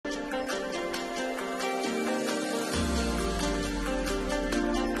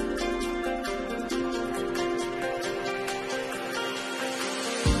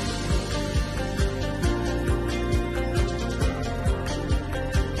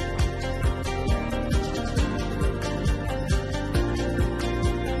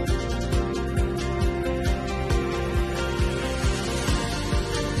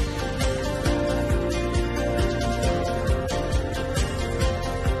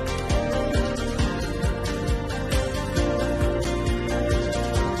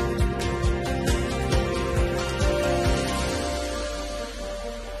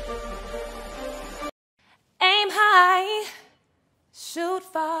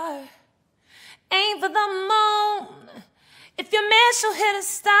star. Aim for the moon. If you miss, you'll hit a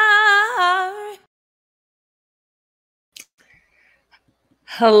star.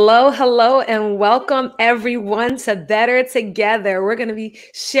 Hello, hello, and welcome everyone to Better Together. We're going to be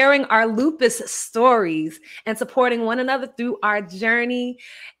sharing our lupus stories and supporting one another through our journey.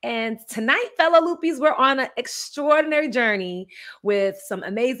 And tonight, fellow Lupies, we're on an extraordinary journey with some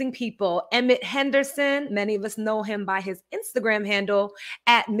amazing people. Emmett Henderson, many of us know him by his Instagram handle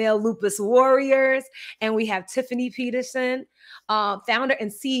at Male Lupus Warriors. And we have Tiffany Peterson, founder and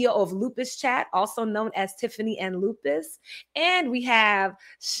CEO of Lupus Chat, also known as Tiffany and Lupus. And we have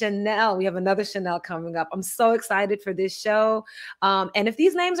Chanel. We have another Chanel coming up. I'm so excited for this show. And if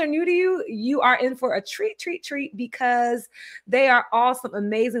these names are new to you, you are in for a treat because they are all some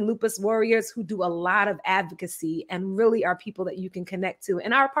amazing lupus warriors who do a lot of advocacy and really are people that you can connect to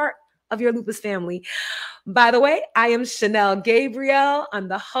and are part of your lupus family. By the way, I am Chanel Gabriel. I'm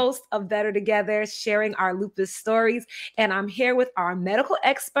the host of Better Together, sharing our lupus stories. And I'm here with our medical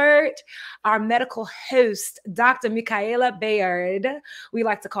expert, our medical host, Dr. Michaela Bayard. We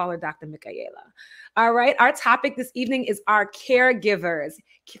like to call her Dr. Michaela. All right. Our topic this evening is our caregivers,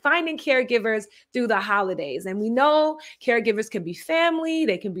 finding caregivers through the holidays. And we know caregivers can be family.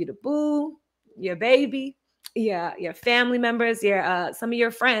 They can be the boo, your baby, your family members, some of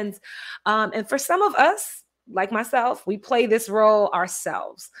your friends. And for some of us, like myself, we play this role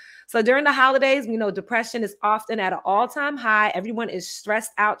ourselves. So during the holidays, we know depression is often at an all-time high. Everyone is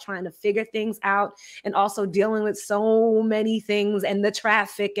stressed out, trying to figure things out, and also dealing with so many things and the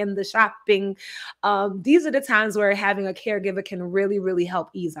traffic and the shopping. These are the times where having a caregiver can really, really help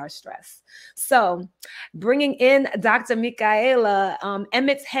ease our stress. So bringing in Dr. Michaela,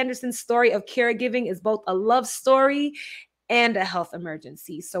 Emmett Henderson's story of caregiving is both a love story and a health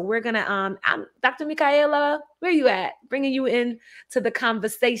emergency. So we're gonna, I'm Dr. Michaela, where you at? Bringing you in to the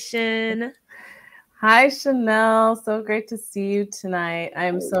conversation. Hi, Chanel. So great to see you tonight.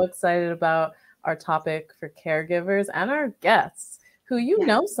 I'm so excited about our topic for caregivers and our guests, who you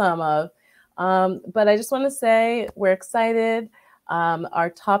know some of. But I just want to say we're excited. Our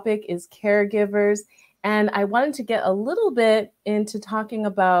topic is caregivers. And I wanted to get a little bit into talking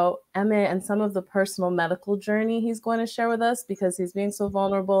about Emmett and some of the personal medical journey he's going to share with us, because he's being so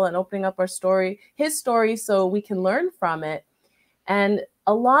vulnerable and opening up his story, so we can learn from it. And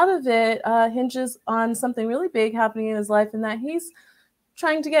a lot of it hinges on something really big happening in his life, and that he's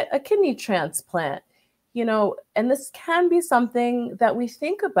trying to get a kidney transplant. And this can be something that we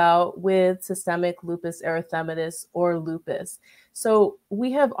think about with systemic lupus erythematous or lupus. So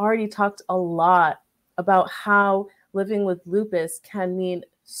we have already talked a lot about how living with lupus can mean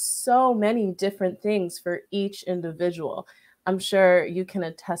so many different things for each individual. I'm sure you can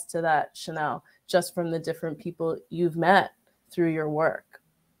attest to that, Chanel, just from the different people you've met through your work.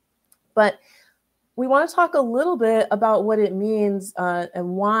 But we want to talk a little bit about what it means and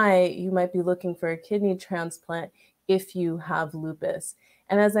why you might be looking for a kidney transplant if you have lupus.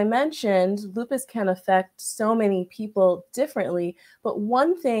 And as I mentioned, lupus can affect so many people differently, but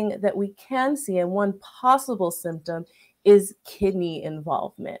one thing that we can see, and one possible symptom, is kidney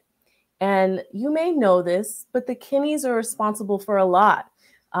involvement. And you may know this, but the kidneys are responsible for a lot.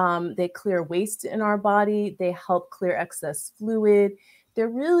 They clear waste in our body. They help clear excess fluid. They're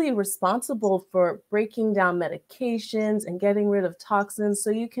really responsible for breaking down medications and getting rid of toxins. So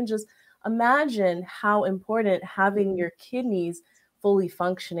you can just imagine how important having your kidneys fully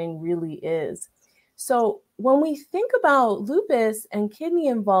functioning really is. So when we think about lupus and kidney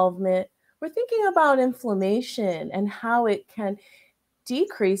involvement, we're thinking about inflammation and how it can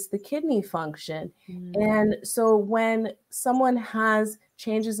decrease the kidney function. And so when someone has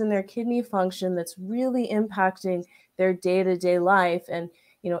changes in their kidney function that's really impacting their day-to-day life, and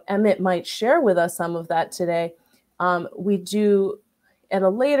Emmett might share with us some of that today, we do at a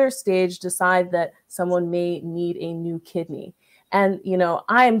later stage decide that someone may need a new kidney. And,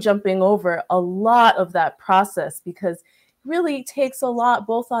 I am jumping over a lot of that process, because it really takes a lot,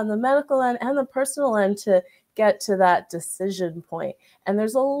 both on the medical end and the personal end, to get to that decision point. And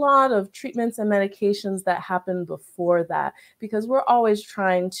there's a lot of treatments and medications that happen before that, because we're always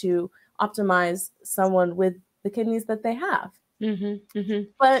trying to optimize someone with the kidneys that they have.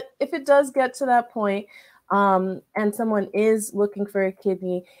 But if it does get to that point, and someone is looking for a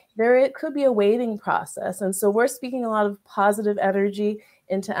kidney, it could be a waiting process. And so we're speaking a lot of positive energy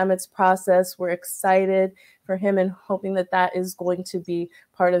into Emmett's process. We're excited for him and hoping that that is going to be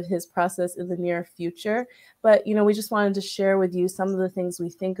part of his process in the near future. But, we just wanted to share with you some of the things we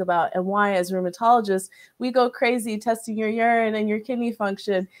think about and why, as rheumatologists, we go crazy testing your urine and your kidney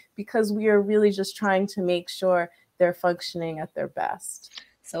function, because we are really just trying to make sure they're functioning at their best.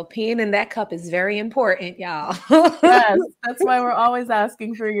 So peeing in that cup is very important, y'all. Yes, that's why we're always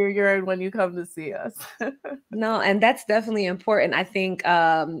asking for your urine when you come to see us. No, and that's definitely important. I think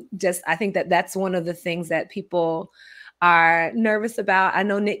I think that that's one of the things that people are nervous about. I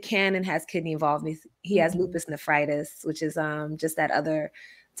know Nick Cannon has kidney involvement. He has lupus nephritis, which is just that other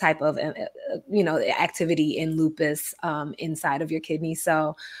type of activity in lupus inside of your kidney.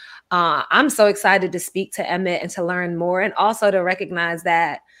 So I'm so excited to speak to Emmett and to learn more, and also to recognize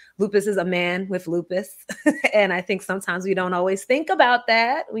that lupus is a man with lupus. And I think sometimes we don't always think about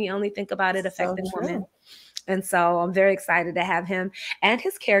that. We only think about it affecting women. And so I'm very excited to have him and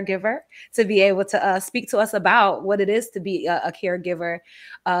his caregiver to be able to speak to us about what it is to be a caregiver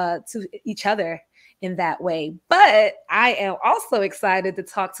to each other in that way. But I am also excited to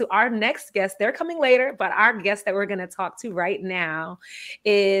talk to our next guest. They're coming later, but our guest that we're going to talk to right now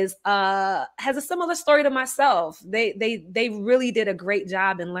is has a similar story to myself. They really did a great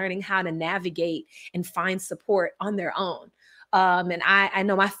job in learning how to navigate and find support on their own. And I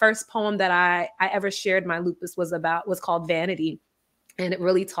know my first poem that I ever shared my lupus was called Vanity. And it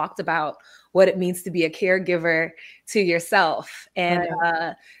really talked about what it means to be a caregiver to yourself. And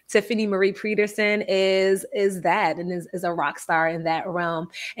Tiffany Marie Peterson is that, and is a rock star in that realm.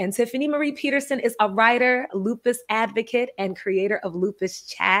 And Tiffany Marie Peterson is a writer, lupus advocate, and creator of Lupus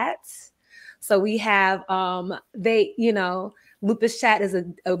Chats. So we have Lupus Chat is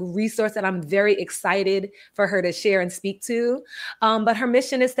a resource that I'm very excited for her to share and speak to. But her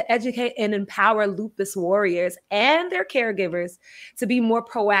mission is to educate and empower lupus warriors and their caregivers to be more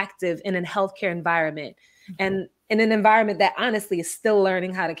proactive in a healthcare environment, and in an environment that honestly is still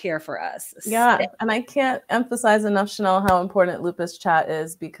learning how to care for us. Yeah, and I can't emphasize enough, Chanel, how important Lupus Chat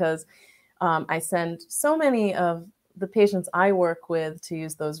is, because I send so many of the patients I work with to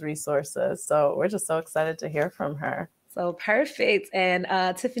use those resources. So we're just so excited to hear from her. So perfect. And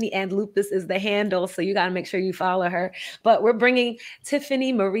Tiffany and Lupus is the handle, so you got to make sure you follow her. But we're bringing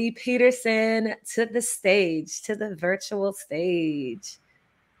Tiffany Marie Peterson to the stage, to the virtual stage.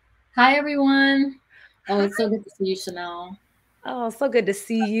 Hi, everyone. Oh, it's so good to see you, Chanel. Oh, so good to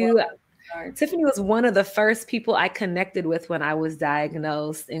see you. Tiffany was one of the first people I connected with when I was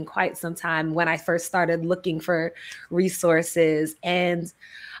diagnosed in quite some time, when I first started looking for resources. And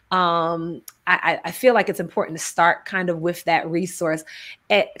I feel like it's important to start kind of with that resource,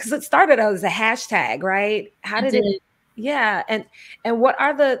 because it started as a hashtag, right? How did it? Yeah. And what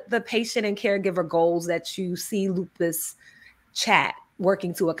are the patient and caregiver goals that you see Lupus Chat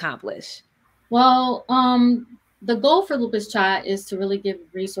working to accomplish? Well, the goal for Lupus Chat is to really give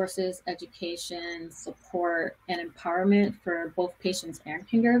resources, education, support, and empowerment for both patients and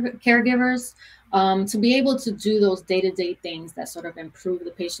caregivers, to be able to do those day-to-day things that sort of improve the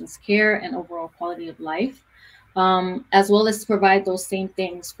patient's care and overall quality of life, as well as to provide those same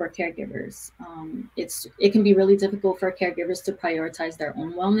things for caregivers. It can be really difficult for caregivers to prioritize their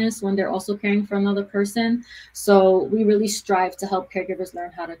own wellness when they're also caring for another person. So we really strive to help caregivers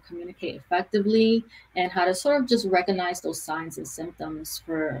learn how to communicate effectively and how to sort of just recognize those signs and symptoms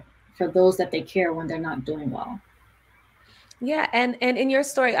for those that they care when they're not doing well. Yeah, and in your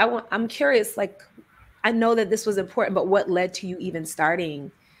story, I'm curious, like, I know that this was important, but what led to you even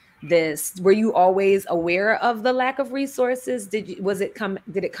starting this? Were you always aware of the lack of resources? Did it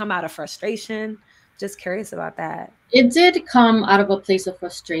come out of frustration? Just curious about that. It did come out of a place of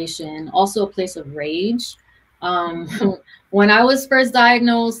frustration, also a place of rage. When I was first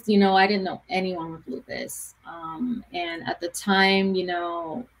diagnosed, I didn't know anyone with lupus. And at the time,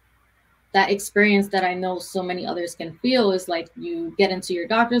 that experience that I know so many others can feel is like, you get into your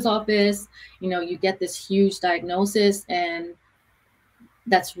doctor's office, you get this huge diagnosis, and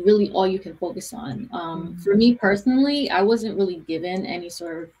that's really all you can focus on. For me personally, I wasn't really given any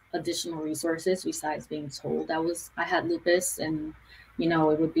sort of additional resources besides being told I had lupus, and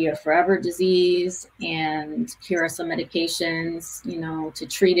it would be a forever disease, and here are some medications, to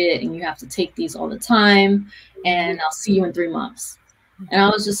treat it, and you have to take these all the time, and I'll see you in 3 months. And I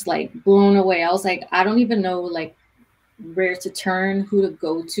was just like blown away. I was like, I don't even know like where to turn, who to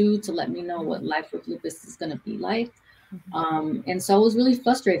go to let me know what life with lupus is going to be like. And so I was really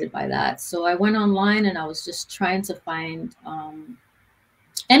frustrated by that. So I went online and I was just trying to find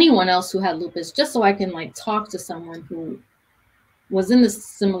anyone else who had lupus, just so I can like talk to someone who was in this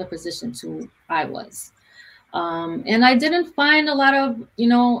similar position to I was. And I didn't find a lot of,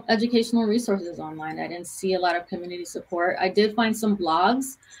 educational resources online. I didn't see a lot of community support. I did find some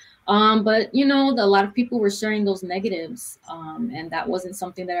blogs, but, a lot of people were sharing those negatives. And that wasn't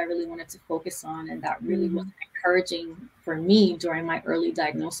something that I really wanted to focus on. And that really wasn't encouraging for me during my early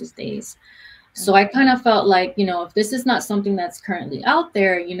diagnosis days. So I kind of felt like, you know, if this is not something that's currently out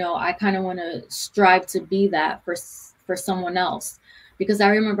there, you know, I kind of want to strive to be that for someone else. Because I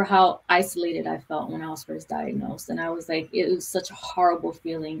remember how isolated I felt when I was first diagnosed. And I was like, it was such a horrible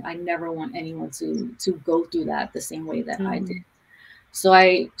feeling. I never want anyone to go through that the same way that I did. So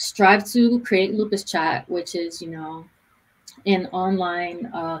I strive to create Lupus Chat, which is, you know, an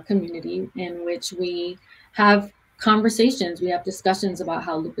online community in which we have conversations, we have discussions about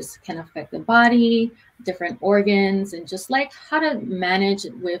how lupus can affect the body, different organs, and just like how to manage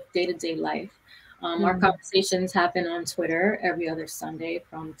it with day-to-day life. Our conversations happen on Twitter every other Sunday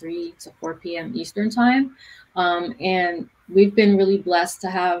from 3 to 4 p.m. Eastern time. And we've been really blessed to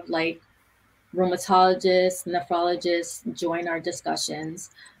have like rheumatologists, nephrologists join our discussions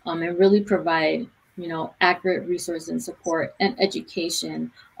and really provide, you know, accurate resources and support and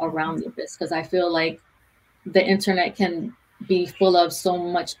education around lupus. Because I feel like the internet can be full of so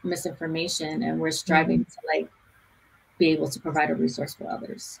much misinformation, and we're striving to like be able to provide a resource for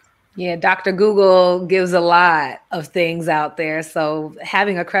others. Yeah, Dr. Google gives a lot of things out there. So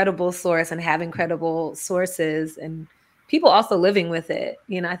having a credible source and having credible sources and people also living with it,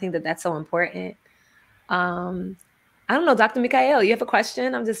 you know, I think that that's so important. I don't know, Dr. Michael, you have a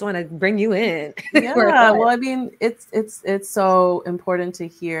question? I just want to bring you in. Yeah, well, I mean, it's so important to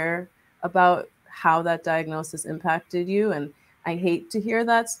hear about how that diagnosis impacted you. And I hate to hear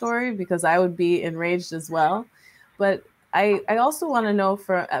that story because I would be enraged as well. But I also want to know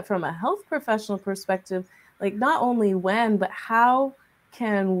from a health professional perspective, like not only when, but how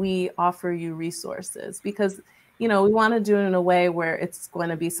can we offer you resources? Because, you know, we want to do it in a way where it's going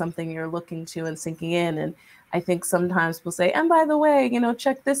to be something you're looking to and sinking in. And I think sometimes we'll say, and by the way, you know,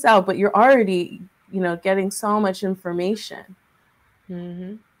 check this out, but you're already, you know, getting so much information.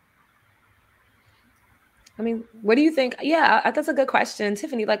 I mean, what do you think? Yeah, that's a good question.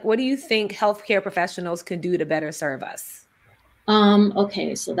 Tiffany, like, what do you think healthcare professionals can do to better serve us?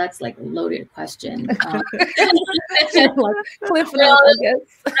 Okay, so that's like a loaded question. Cliff notes, I guess.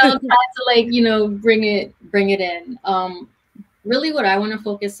 I'll try to like, you know, bring it in. Really what I want to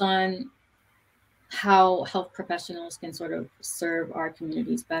focus on, how health professionals can sort of serve our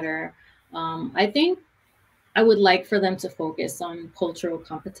communities better. I think I would like for them to focus on cultural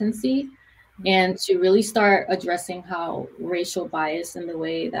competency and to really start addressing how racial bias in the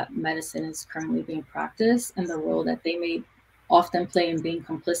way that medicine is currently being practiced and the role that they may often play in being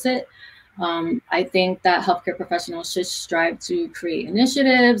complicit. I think that healthcare professionals should strive to create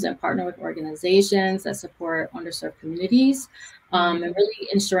initiatives and partner with organizations that support underserved communities, and really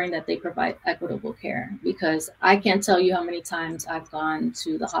ensuring that they provide equitable care. Because I can't tell you how many times I've gone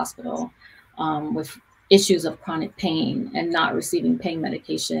to the hospital with issues of chronic pain and not receiving pain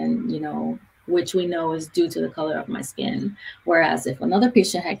medication, you know, which we know is due to the color of my skin. Whereas if another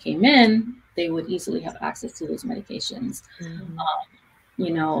patient had came in, they would easily have access to those medications.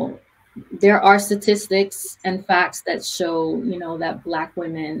 You know, there are statistics and facts that show, you know, that Black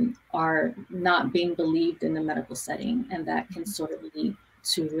women are not being believed in the medical setting, and that can sort of lead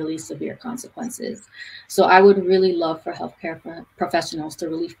to really severe consequences. So I would really love for healthcare professionals to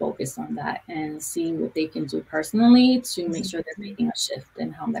really focus on that and see what they can do personally to make sure they're making a shift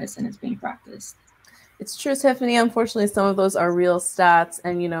in how medicine is being practiced. It's true, Tiffany. Unfortunately, some of those are real stats.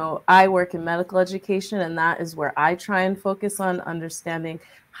 And, you know, I work in medical education, and that is where I try and focus on understanding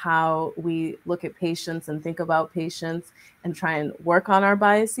how we look at patients and think about patients and try and work on our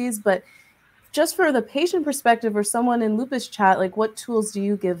biases. But just for the patient perspective or someone in Lupus Chat, like what tools do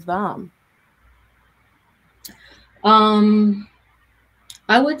you give them? I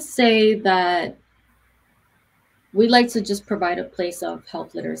would say that we like to just provide a place of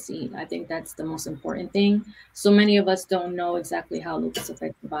health literacy. I think that's the most important thing. So many of us don't know exactly how lupus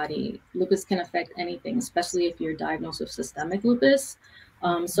affects the body. Lupus can affect anything, especially if you're diagnosed with systemic lupus.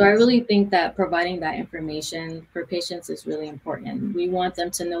 So I really think that providing that information for patients is really important. We want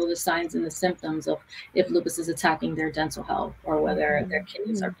them to know the signs and the symptoms of if lupus is attacking their dental health or whether their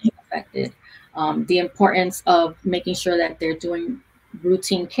kidneys are being affected. The importance of making sure that they're doing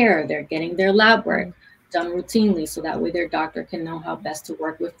routine care, they're getting their lab work done routinely, so that way their doctor can know how best to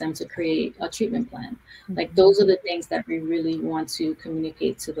work with them to create a treatment plan. Like those are the things that we really want to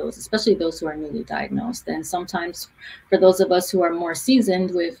communicate to those, especially those who are newly diagnosed. And sometimes for those of us who are more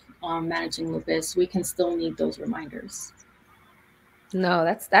seasoned with managing lupus, we can still need those reminders. No,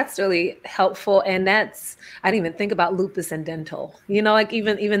 that's really helpful. And I didn't even think about lupus and dental, you know, like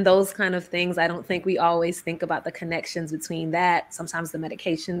even those kind of things. I don't think we always think about the connections between that. Sometimes the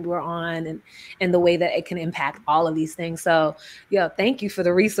medication we're on and the way that it can impact all of these things. So yeah, thank you for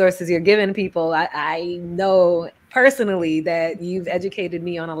the resources you're giving people. I know personally that you've educated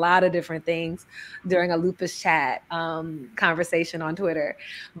me on a lot of different things during a lupus chat conversation on Twitter.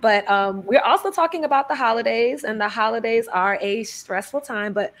 But we're also talking about the holidays, and the holidays are a stressful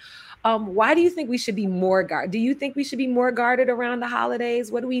time. But why do you think we should be more guarded? Do you think we should be more guarded around the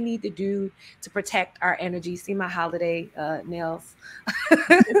holidays? What do we need to do to protect our energy? See my holiday nails.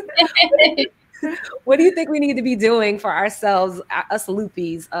 What do you think we need to be doing for ourselves, us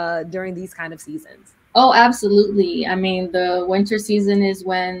Lupies, during these kind of seasons? Oh, absolutely. I mean, the winter season is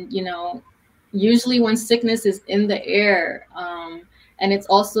when, usually when sickness is in the air. And it's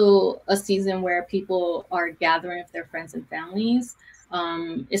also a season where people are gathering with their friends and families,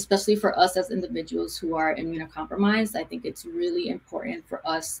 especially for us as individuals who are immunocompromised. I think it's really important for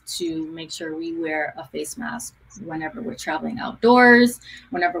us to make sure we wear a face mask whenever we're traveling outdoors,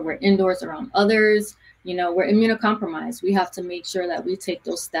 whenever we're indoors around others. We're immunocompromised. We have to make sure that we take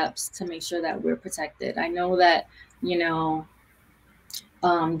those steps to make sure that we're protected. I know that, the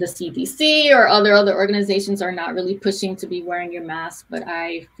CDC or other organizations are not really pushing to be wearing your mask, but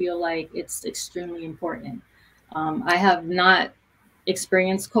I feel like it's extremely important. I have not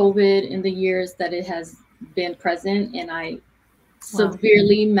experienced COVID in the years that it has been present, and I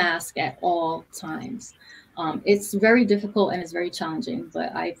severely mask at all times. It's very difficult and it's very challenging,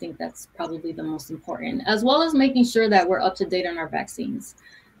 but I think that's probably the most important, as well as making sure that we're up to date on our vaccines.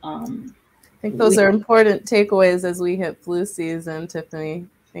 I think those are important takeaways as we hit flu season, Tiffany.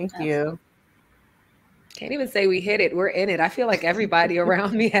 Thank you. Can't even say we hit it. We're in it. I feel like everybody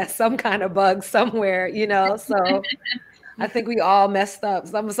around me has some kind of bug somewhere, so I think we all messed up.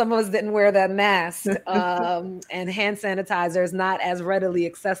 Some of us didn't wear that mask, and hand sanitizer is not as readily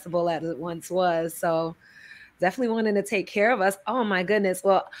accessible as it once was. So definitely wanting to take care of us. Oh my goodness.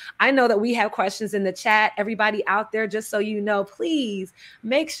 Well, I know that we have questions in the chat. Everybody out there, just so you know, please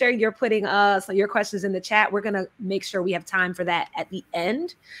make sure you're putting your questions in the chat. We're going to make sure we have time for that at the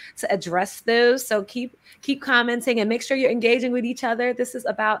end to address those. So keep commenting and make sure you're engaging with each other. This is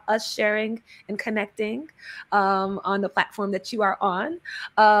about us sharing and connecting on the platform that you are on.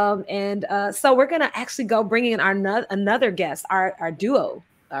 So we're going to actually go bringing in another guest, our duo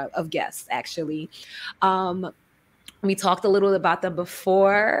of guests, actually. We talked a little about them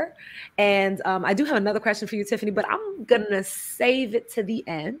before, and I do have another question for you, Tiffany, but I'm gonna save it to the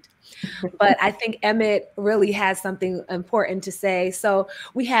end. But I think Emmett really has something important to say. So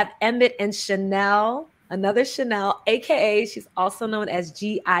we have Emmett and Chanel, another Chanel, aka she's also known as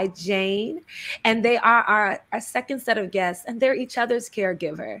G.I. Jane, and they are our second set of guests, and they're each other's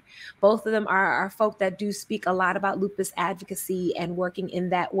caregiver. Both of them are folk that do speak a lot about lupus advocacy and working in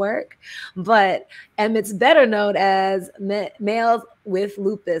that work. But Emmett's better known as Males with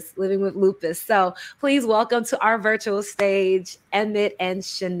Lupus, Living with Lupus. So please welcome to our virtual stage, Emmett and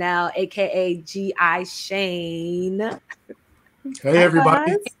Chanel, aka G.I. Shane. Hey,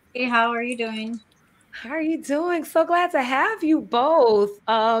 everybody. Hey, how are you doing? How are you doing? So glad to have you both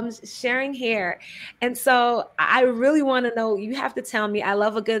sharing here. And so I really want to know, you have to tell me, I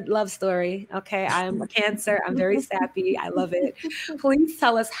love a good love story. Okay. I'm a Cancer. I'm very sappy. I love it. Please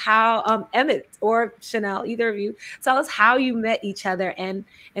tell us how, Emmett or Chanel, either of you, tell us how you met each other. And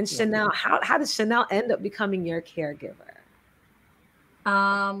Chanel, how did Chanel end up becoming your caregiver?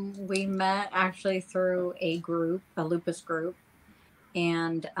 We met actually through a lupus group.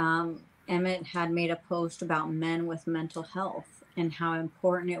 And Emmett had made a post about men with mental health and how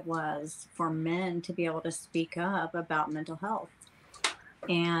important it was for men to be able to speak up about mental health.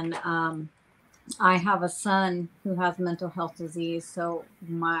 And I have a son who has mental health disease. So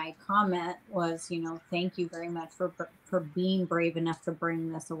my comment was, thank you very much for being brave enough to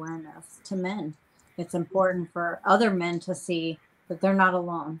bring this awareness to men. It's important for other men to see that they're not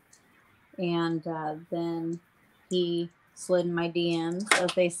alone. And then he slid in my DMs,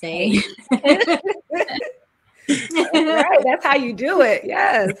 as they say. Right, that's how you do it.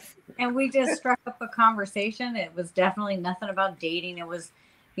 Yes. And we just struck up a conversation. It was definitely nothing about dating. It was,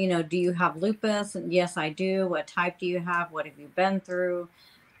 do you have lupus? And yes, I do. What type do you have? What have you been through?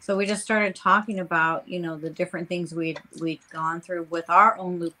 So we just started talking about, the different things we'd gone through with our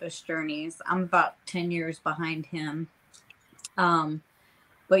own lupus journeys. I'm about 10 years behind him.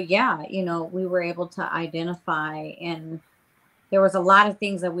 But yeah, we were able to identify, and there was a lot of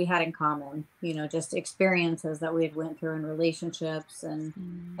things that we had in common, just experiences that we had went through in relationships and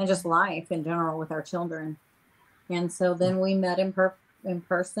just life in general with our children. And so then we met in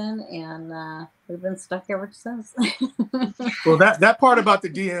person, and we've been stuck ever since. Well, that part about the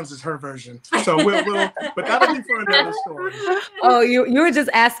DMs is her version. So we'll but that'll be for another story. Oh, you were just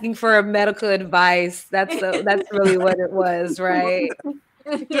asking for medical advice. That's really what it was, right?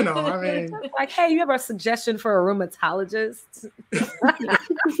 You know, I mean, like, hey, you have a suggestion for a rheumatologist?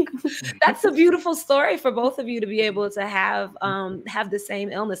 That's a beautiful story for both of you to be able to have the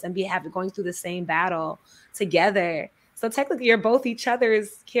same illness and going through the same battle together. So technically, you're both each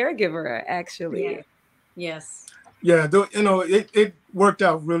other's caregiver, actually. Yeah. Yes. yeah, you know, it worked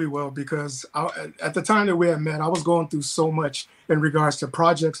out really well because at the time that we had met, I was going through so much in regards to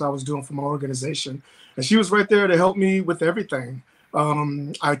projects I was doing for my organization. And she was right there to help me with everything.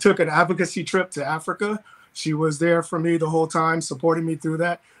 I took an advocacy trip to Africa. She was there for me the whole time, supporting me through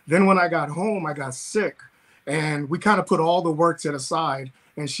that. Then when I got home, I got sick. And we kind of put all the work to the side.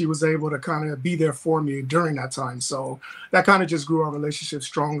 And she was able to kind of be there for me during that time. So that kind of just grew our relationship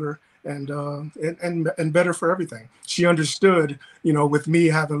stronger and better for everything. She understood, you know, with me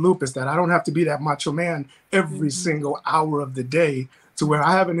having lupus, that I don't have to be that macho man every single hour of the day, to where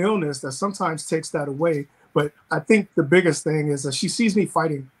I have an illness that sometimes takes that away. But I think the biggest thing is that she sees me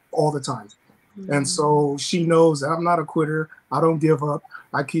fighting all the time. And so she knows that I'm not a quitter. I don't give up.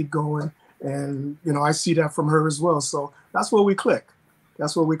 I keep going. And, you know, I see that from her as well. So that's where we click.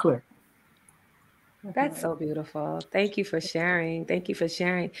 That's where we click. That's so beautiful. Thank you for sharing. Thank you for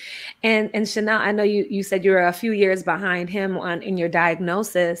sharing. And Chanel, I know you said you were a few years behind him in your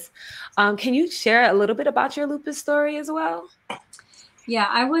diagnosis. Can you share a little bit about your lupus story as well? Yeah,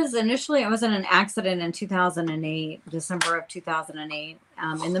 I was in an accident in 2008, December of 2008,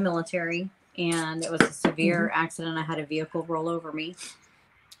 in the military. And it was a severe accident. I had a vehicle roll over me.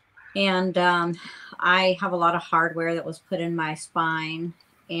 And I have a lot of hardware that was put in my spine.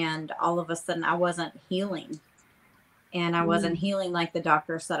 And all of a sudden, I wasn't healing. And I wasn't healing like the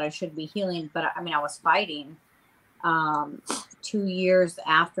doctor said I should be healing. But I mean, I was fighting. 2 years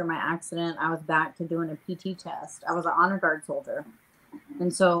after my accident, I was back to doing a PT test. I was an honor guard soldier.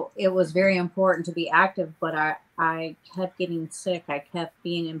 And so it was very important to be active. But I kept getting sick. I kept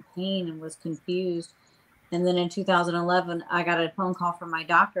being in pain and was confused. And then in 2011, I got a phone call from my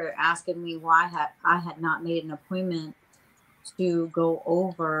doctor asking me why I had not made an appointment to go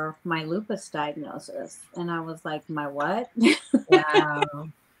over my lupus diagnosis. And I was like, my what? Wow.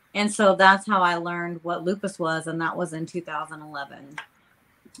 And so that's how I learned what lupus was. And that was in 2011.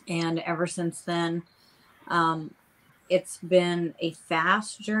 And ever since then, it's been a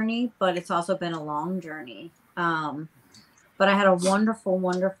fast journey, but it's also been a long journey. But I had a wonderful,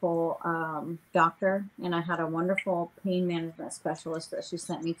 wonderful doctor, and I had a wonderful pain management specialist that she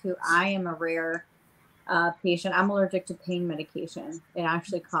sent me to. I am a rare patient. I'm allergic to pain medication. It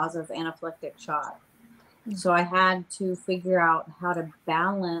actually causes anaphylactic shock. So I had to figure out how to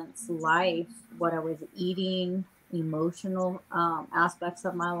balance life, what I was eating, emotional aspects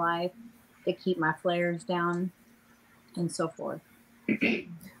of my life to keep my flares down and so forth.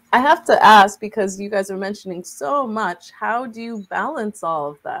 I have to ask, because you guys are mentioning so much, how do you balance all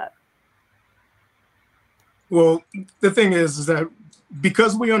of that? Well, the thing is that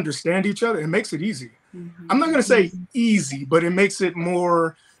because we understand each other, it makes it easy. I'm not going to say easy, but it makes it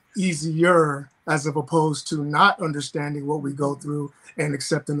more easier as opposed to not understanding what we go through and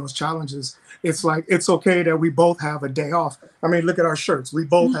accepting those challenges. It's like, it's okay that we both have a day off. I mean, look at our shirts. We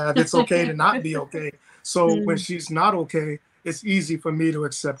both have, it's okay to not be okay. So when she's not okay, it's easy for me to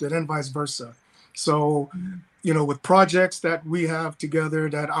accept it and vice versa. So, you know, with projects that we have together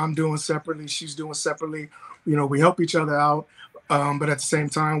that I'm doing separately, she's doing separately, you know, we help each other out. But at the same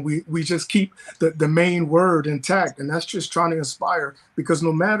time, we just keep the main word intact. And that's just trying to inspire, because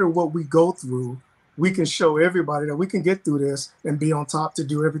no matter what we go through, we can show everybody that we can get through this and be on top to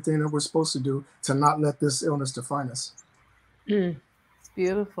do everything that we're supposed to do, to not let this illness define us. It's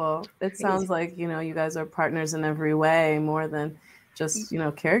beautiful. It sounds like, you know, you guys are partners in every way, more than just, you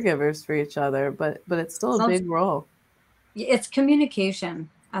know, caregivers for each other, but it's still a big role. It's communication.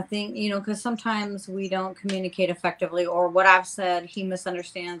 I think, you know, because sometimes we don't communicate effectively, or what I've said, he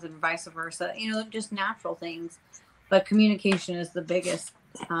misunderstands and vice versa, you know, just natural things. But communication is the biggest.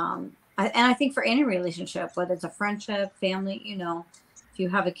 And I think for any relationship, whether it's a friendship, family, you know, if you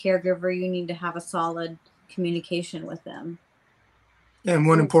have a caregiver, you need to have a solid communication with them. And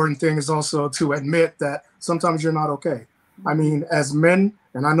one important thing is also to admit that sometimes you're not okay. I mean, as men,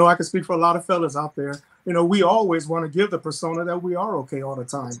 and I know I can speak for a lot of fellas out there, you know, we always want to give the persona that we are okay all the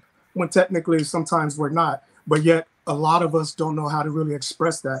time, when technically sometimes we're not. But yet a lot of us don't know how to really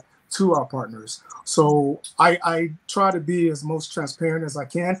express that to our partners. So I try to be as most transparent as I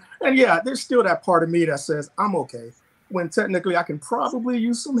can. And yeah, there's still that part of me that says I'm okay, when technically I can probably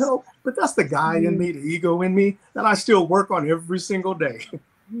use some help. But that's the guy in me, the ego in me, that I still work on every single day.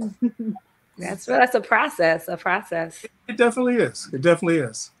 That's a process. It definitely is. It definitely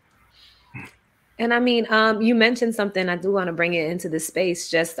is. And I mean, you mentioned something, I do want to bring it into the space,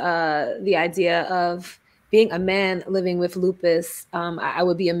 just the idea of being a man living with lupus. I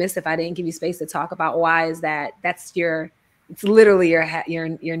would be amiss if I didn't give you space to talk about why is that that's your, it's literally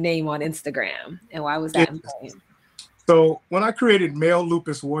your name on Instagram. And why was that important? So when I created Male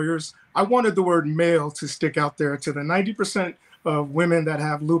Lupus Warriors, I wanted the word male to stick out there to the 90% of women that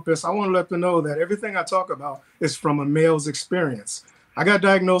have lupus. I want to let them know that everything I talk about is from a male's experience. I got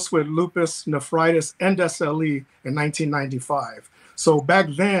diagnosed with lupus nephritis and SLE in 1995. So back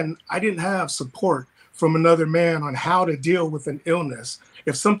then, I didn't have support from another man on how to deal with an illness.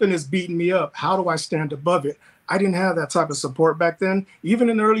 If something is beating me up, how do I stand above it? I didn't have that type of support back then, even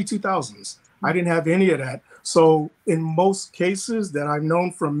in the early 2000s. I didn't have any of that. So in most cases that I've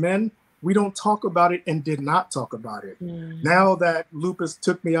known from men, we don't talk about it and did not talk about it. Now that lupus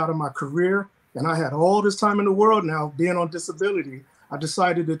took me out of my career and I had all this time in the world now being on disability, I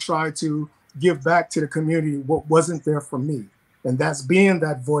decided to try to give back to the community what wasn't there for me. And that's being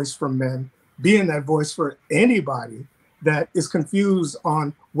that voice for men, being that voice for anybody that is confused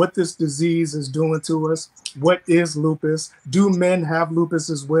on what this disease is doing to us. What is lupus? Do men have lupus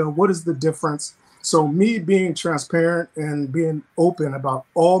as well? What is the difference? So me being transparent and being open about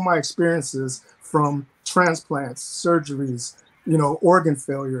all my experiences from transplants, surgeries, organ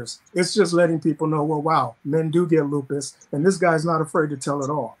failures, it's just letting people know, well, wow, men do get lupus and this guy's not afraid to tell it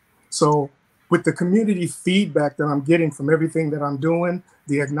all. So with the community feedback that I'm getting from everything that I'm doing,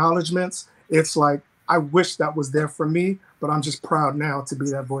 the acknowledgments, it's like, I wish that was there for me, but I'm just proud now to be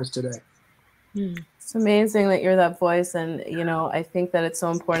that voice today. It's amazing that you're that voice. And, I think that it's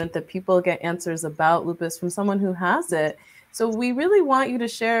so important that people get answers about lupus from someone who has it. So we really want you to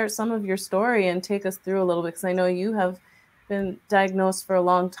share some of your story and take us through a little bit, because I know you have been diagnosed for a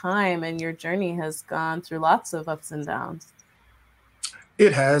long time and your journey has gone through lots of ups and downs.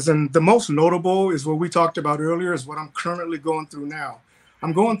 It has. And the most notable is what we talked about earlier, is what I'm currently going through now.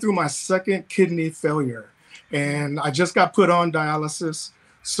 I'm going through my second kidney failure, and I just got put on dialysis.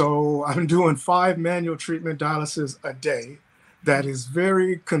 So I'm doing 5 manual treatment dialysis a day. That is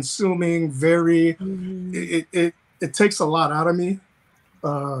very consuming, it takes a lot out of me,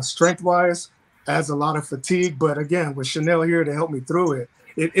 strength-wise, adds a lot of fatigue. But again, with Chanel here to help me through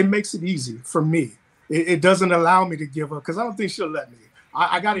it makes it easy for me. It doesn't allow me to give up, because I don't think she'll let me.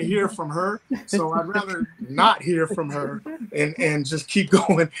 I got to hear from her, so I'd rather not hear from her and just keep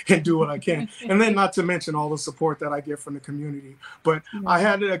going and do what I can. And then not to mention all the support that I get from the community. But I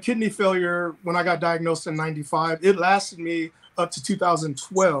had a kidney failure when I got diagnosed in 95. It lasted me up to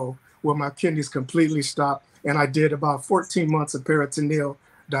 2012, where my kidneys completely stopped. And I did about 14 months of peritoneal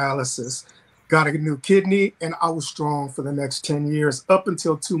dialysis. Got a new kidney, and I was strong for the next 10 years, up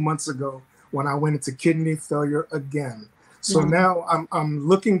until 2 months ago when I went into kidney failure again. So now I'm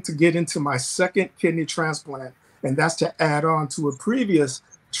looking to get into my second kidney transplant, and that's to add on to a previous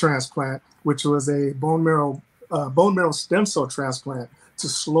transplant, which was a bone marrow stem cell transplant to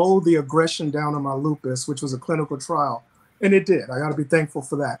slow the aggression down on my lupus, which was a clinical trial. And it did. I got to be thankful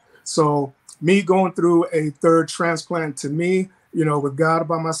for that. So me going through a third transplant, to me, with God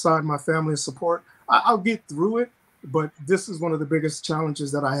by my side, my family's support, I'll get through it. But this is one of the biggest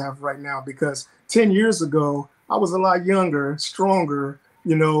challenges that I have right now, because 10 years ago, I was a lot younger, stronger,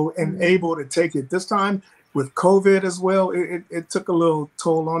 and able to take it. This time with COVID as well, it took a little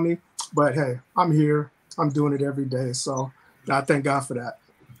toll on me. But hey, I'm here. I'm doing it every day. So I thank God for that.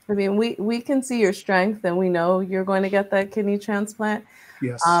 I mean, we can see your strength, and we know you're going to get that kidney transplant.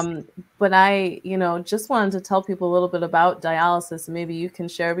 Yes. But I, just wanted to tell people a little bit about dialysis. Maybe you can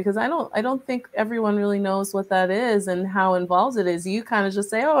share, because I don't think everyone really knows what that is and how involved it is. You kind of just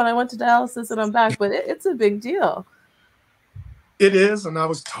say, oh, and I went to dialysis and I'm back, but it's a big deal. It is, and I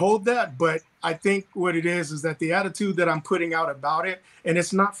was told that, but I think what it is that the attitude that I'm putting out about it, and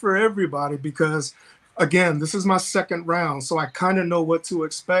it's not for everybody, because again, this is my second round, so I kind of know what to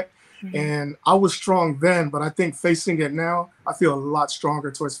expect. And I was strong then, but I think facing it now, I feel a lot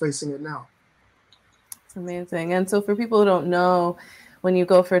stronger towards facing it now. It's amazing. And so for people who don't know, when you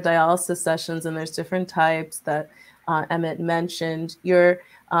go for dialysis sessions, and there's different types that Emmett mentioned, you're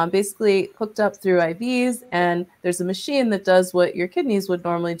basically hooked up through IVs, and there's a machine that does what your kidneys would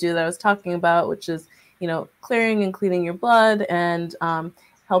normally do that I was talking about, which is, clearing and cleaning your blood and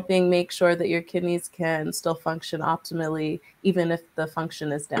helping make sure that your kidneys can still function optimally, even if the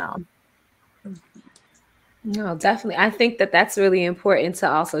function is down. No, definitely. I think that that's really important to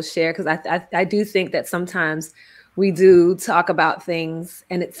also share, because I do think that sometimes we do talk about things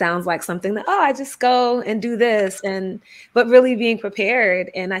and it sounds like something that, oh, I just go and do this, but really being prepared.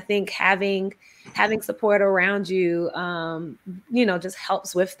 And I think having having support around you, just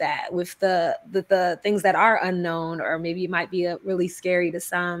helps with that, with the things that are unknown, or maybe it might be really scary to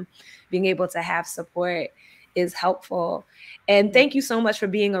some. Being able to have support is helpful. And thank you so much for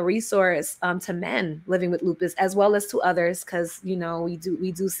being a resource to men living with lupus, as well as to others, because we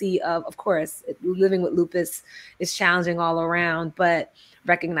do see, of course, living with lupus is challenging all around, but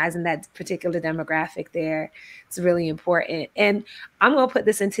recognizing that particular demographic there, it's really important. And I'm going to put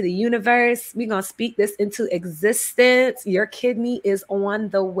this into the universe. We're going to speak this into existence. Your kidney is on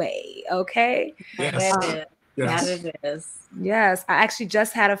the way. Okay. Yes. That it is. Yes, I actually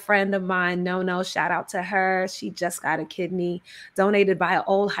just had a friend of mine, no, shout out to her. She just got a kidney donated by an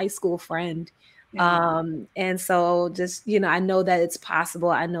old high school friend. Yeah. And so just, I know that it's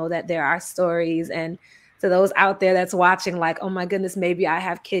possible. I know that there are stories. And to those out there that's watching, like, oh my goodness, maybe I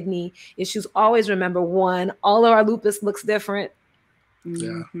have kidney issues. Always remember, one, all of our lupus looks different.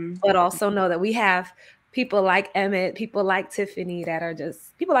 Yeah. But also know that we have people like Emmett, people like Tiffany, that are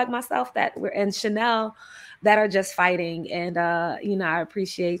just people like myself and Chanel, that are just fighting. And, I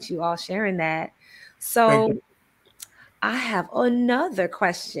appreciate you all sharing that. So I have another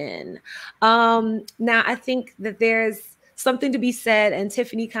question. Now, I think that there's something to be said, and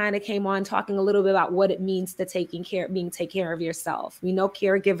Tiffany kind of came on talking a little bit about what it means to take care of yourself. We know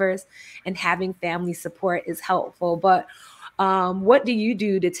caregivers and having family support is helpful, but what do you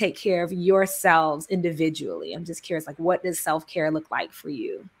do to take care of yourselves individually? I'm just curious, like, what does self-care look like for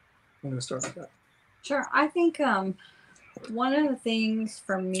you? I'm gonna start with that. Sure. I think one of the things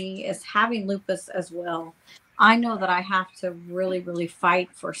for me is having lupus as well. I know that I have to really, really fight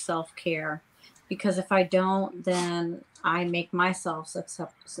for self-care, because if I don't, then I make myself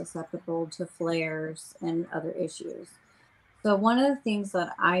susceptible to flares and other issues. So one of the things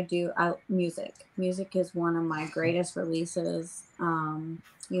that I do, music is one of my greatest releases.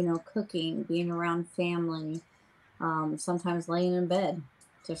 Cooking, being around family, sometimes laying in bed,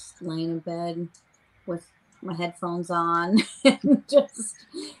 just laying in bed with my headphones on and just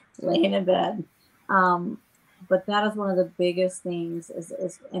laying in bed. But that is one of the biggest things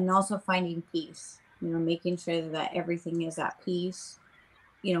and also finding peace, making sure that everything is at peace.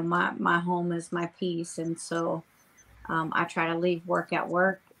 My home is my peace. And so I try to leave work at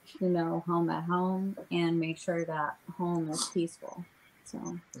work, home at home, and make sure that home is peaceful.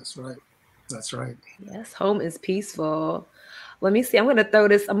 So That's right. That's right. Yes, home is peaceful. Let me see. I'm going to throw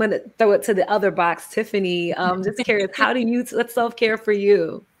it to the other box. Tiffany, just curious, how do you, what's self-care for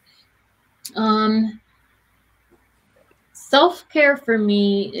you? Self-care for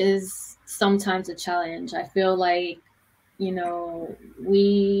me is sometimes a challenge. I feel like,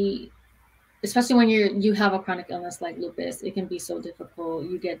 especially when you have a chronic illness like lupus, it can be so difficult.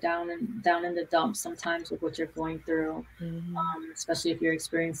 You get down in the dumps sometimes with what you're going through, especially if you're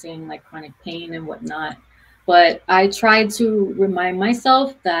experiencing like chronic pain and whatnot. But I try to remind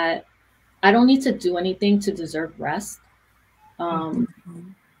myself that I don't need to do anything to deserve rest.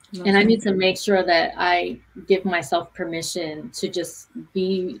 And I need to make sure that I give myself permission to just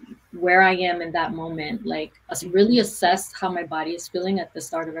be where I am in that moment. Like, really assess how my body is feeling at the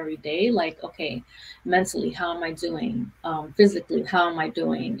start of every day. Like, okay, mentally, how am I doing? Physically, how am I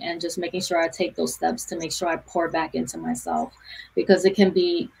doing? And just making sure I take those steps to make sure I pour back into myself, because it can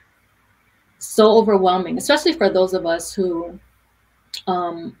be so overwhelming, especially for those of us who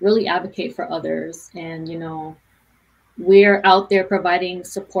really advocate for others. And, we're out there providing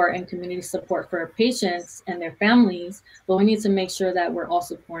support and community support for our patients and their families, but we need to make sure that we're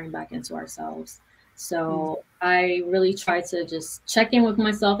also pouring back into ourselves. So I really try to just check in with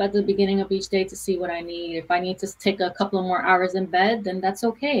myself at the beginning of each day to see what I need. If I need to take a couple of more hours in bed, then that's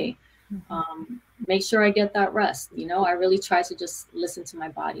okay. Make sure I get that rest. I really try to just listen to my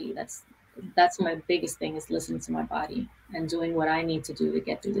body. That's my biggest thing, is listening to my body and doing what I need to do to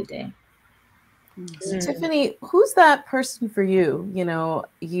get through the day. So, Tiffany, who's that person for you?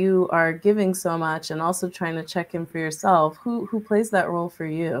 You are giving so much and also trying to check in for yourself. Who plays that role for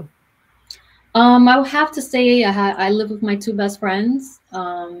you? I would have to say I live with my two best friends,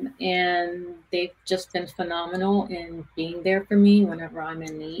 and they've just been phenomenal in being there for me whenever I'm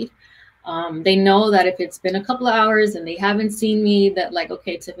in need. They know that if it's been a couple of hours and they haven't seen me, that like,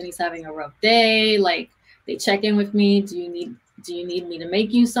 okay, Tiffany's having a rough day. Like, they check in with me. Do you need me to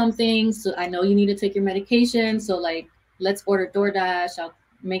make you something? So I know you need to take your medication. So like, let's order DoorDash. I'll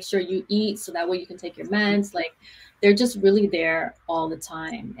make sure you eat so that way you can take your meds. Like, they're just really there all the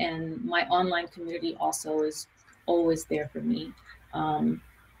time. And my online community also is always there for me.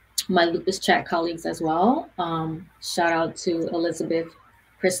 My lupus chat colleagues as well. Shout out to Elizabeth,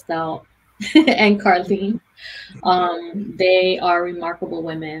 Christelle, and Carlene. They are remarkable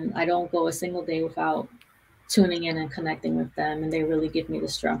women. I don't go a single day without tuning in and connecting with them, and they really give me the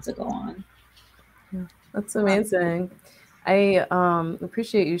strength to go on. That's amazing. I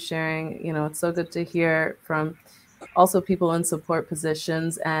appreciate you sharing. You know, it's so good to hear from also people in support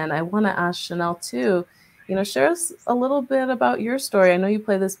positions. And I want to ask Chanel too, you know, share us a little bit about your story. I know you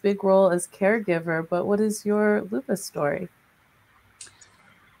play this big role as caregiver, but what is your lupus story?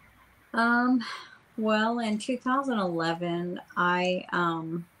 Well, in 2011,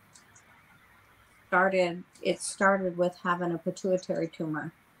 it started with having a pituitary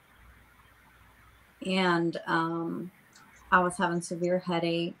tumor. And I was having severe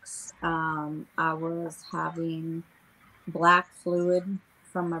headaches. I was having black fluid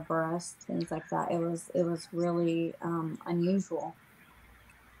from my breast, things like that. It was really unusual.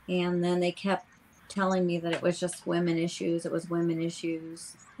 And then they kept telling me that it was just women issues. It was women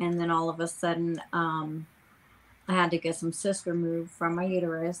issues. And then all of a sudden, I had to get some cysts removed from my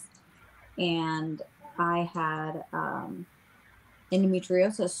uterus, and I had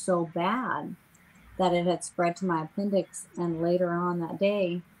endometriosis so bad that it had spread to my appendix. And later on that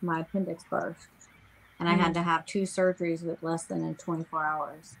day, my appendix burst, and I had to have 2 surgeries with less than in 24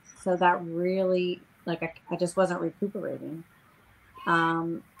 hours. So that really, like, I just wasn't recuperating.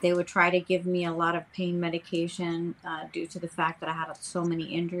 They would try to give me a lot of pain medication due to the fact that I had so many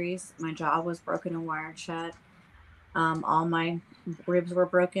injuries. My jaw was broken and wired shut. All my ribs were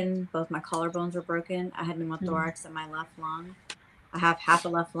broken. Both my collarbones were broken. I had pneumothorax in my left lung. I have half a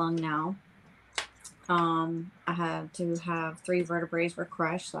left lung now. I had to have 3 vertebrae were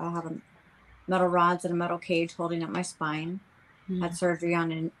crushed. So I have metal rods and a metal cage holding up my spine. Had surgery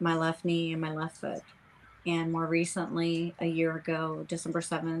on my left knee and my left foot. And more recently, a year ago, December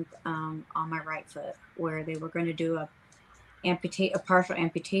 7th, on my right foot, where they were going to do a partial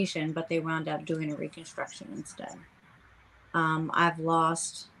amputation, but they wound up doing a reconstruction instead. I've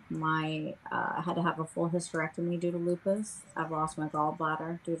lost I had to have a full hysterectomy due to lupus. I've lost my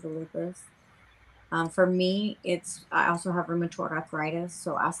gallbladder due to lupus. For me, I also have rheumatoid arthritis,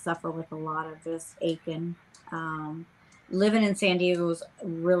 so I suffer with a lot of this aching. Living in San Diego is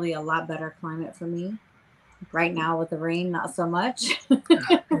really a lot better climate for me. Right now with the rain, not so much.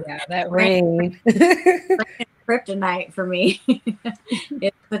 Yeah, that rain. Kryptonite for me.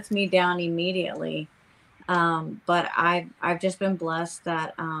 It puts me down immediately. But I've just been blessed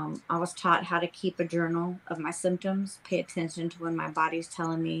that I was taught how to keep a journal of my symptoms, pay attention to when my body's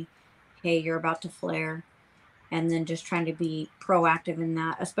telling me, hey, you're about to flare, and then just trying to be proactive in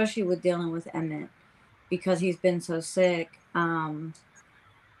that, especially with dealing with Emmett, because he's been so sick.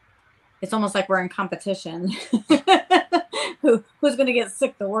 It's almost like we're in competition. Who's going to get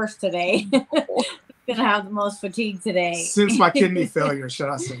sick the worst today? Who's going to have the most fatigue today? Since my kidney failure, should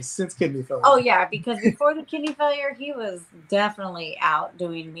I say? Since kidney failure. Oh, yeah, because before the kidney failure, he was definitely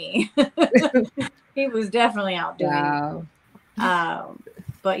outdoing me. He was definitely outdoing me.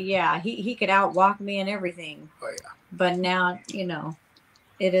 But yeah, he could outwalk me and everything. Oh, yeah. But now, you know,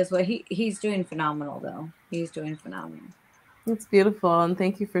 it is what he's doing phenomenal, though. He's doing phenomenal. It's beautiful. And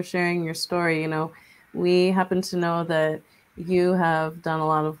thank you for sharing your story. You know, we happen to know that you have done a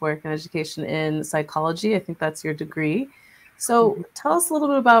lot of work in education in psychology. I think that's your degree. So tell us a little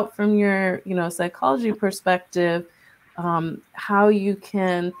bit about, from your, you know, psychology perspective, how you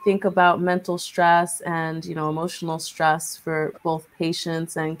can think about mental stress and, you know, emotional stress for both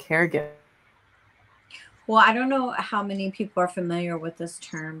patients and caregivers. Well, I don't know how many people are familiar with this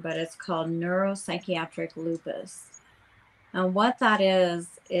term, but it's called neuropsychiatric lupus. And what that is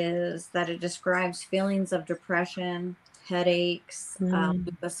that it describes feelings of depression, headaches,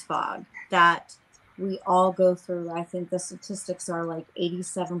 lupus fog that we all go through. I think the statistics are like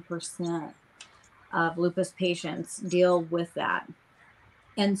 87% of lupus patients deal with that.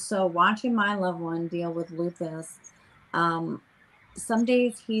 And so watching my loved one deal with lupus, some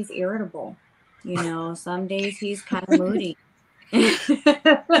days he's irritable, you know, some days he's kind of moody. He's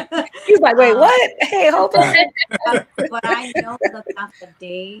like, wait, what? Hey, hold on. But I know that that's a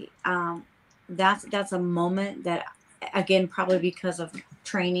day, that's a moment that, again, probably because of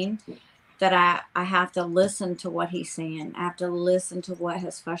training, that I have to listen to what he's saying. I have to listen to what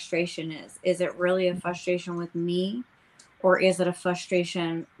his frustration is. Is it really a frustration with me, or is it a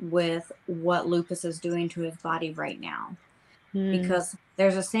frustration with what lupus is doing to his body right now? Because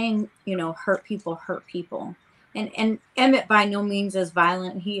there's a saying, you know, hurt people hurt people. And Emmett by no means is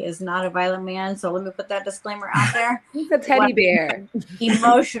violent. He is not a violent man. So let me put that disclaimer out there. He's a teddy bear.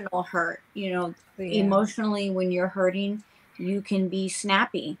 Emotional hurt, you know, emotionally when you're hurting, you can be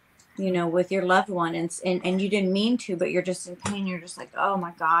snappy. you know, with your loved one, and you didn't mean to, but you're just in pain. You're just like, oh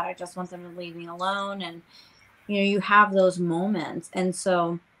my God, I just want them to leave me alone. And, you know, you have those moments. And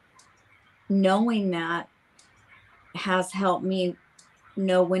so knowing that has helped me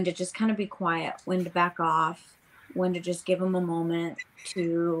know when to just kind of be quiet, when to back off, when to just give them a moment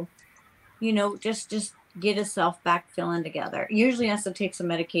to, you know, just get himself back feeling together. Usually has to take some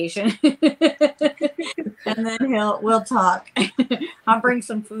medication. And then we'll talk. I'll bring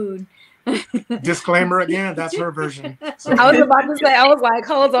some food. Disclaimer again, that's her version. So. I was about to say, I was like,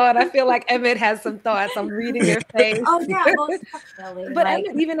 hold on. I feel like Emmett has some thoughts. I'm reading your face. Oh yeah, most definitely. But like,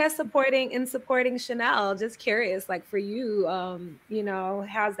 Emmett, even as supporting Chanel, just curious, like for you, you know,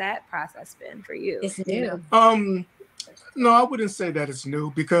 how's that process been for you? It's new. No, I wouldn't say that it's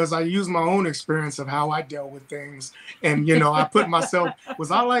new, because I use my own experience of how I dealt with things. And, you know, I put myself,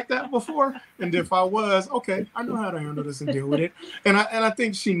 was I like that before? And if I was, okay, I know how to handle this and deal with it. And I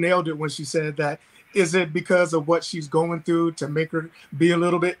think she nailed it when she said that. Is it because of what she's going through to make her be a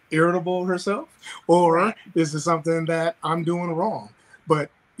little bit irritable herself? Or is it something that I'm doing wrong? But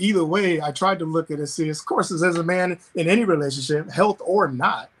either way, I tried to look at it and see, of course, as a man in any relationship, health or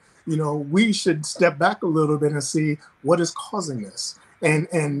not, you know, we should step back a little bit and see what is causing this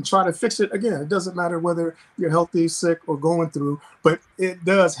and try to fix it. Again, it doesn't matter whether you're healthy, sick, or going through, but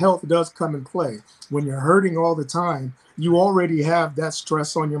health does come in play. When you're hurting all the time, you already have that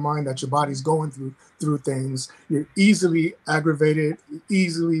stress on your mind that your body's going through things. You're easily aggravated,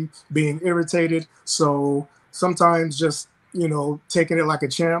 easily being irritated. So sometimes just, you know, taking it like a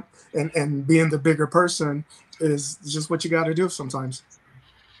champ and being the bigger person is just what you got to do sometimes.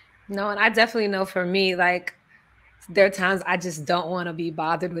 No, and I definitely know for me, like, there are times I just don't want to be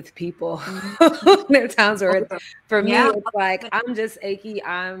bothered with people. There are times where, for me, it's like, I'm just achy,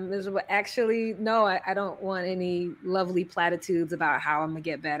 I'm miserable. Actually, no, I don't want any lovely platitudes about how I'm going to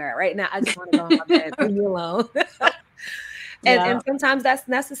get better. Right now, I just want to go on my bed, leave me alone. And sometimes that's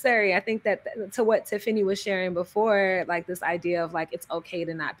necessary. I think that to what Tiffany was sharing before, like this idea of like, it's okay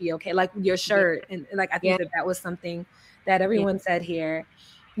to not be okay, like your shirt. And like, I think that was something that everyone said here.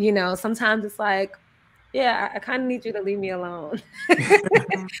 You know, sometimes it's like, yeah, I kind of need you to leave me alone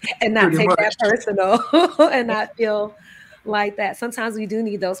and not take that personal and not feel like that. Sometimes we do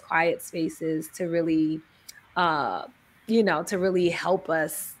need those quiet spaces to really, you know, to really help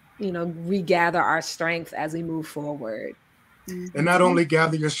us, you know, regather our strength as we move forward. And not only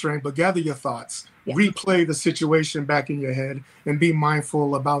gather your strength, but gather your thoughts. Replay the situation back in your head and be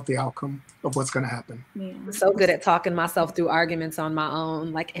mindful about the outcome of what's going to happen. I'm so good at talking myself through arguments on my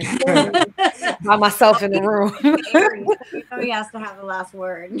own, like by myself in the room. He has to have the last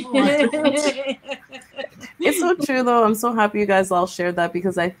word. It's so true, though. I'm so happy you guys all shared that,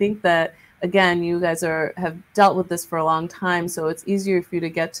 because I think that, again, you guys have dealt with this for a long time, so it's easier for you to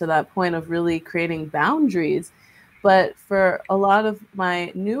get to that point of really creating boundaries. But for a lot of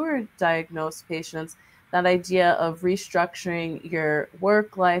my newer diagnosed patients, that idea of restructuring your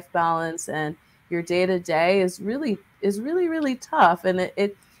work-life balance and your day-to-day is really tough. And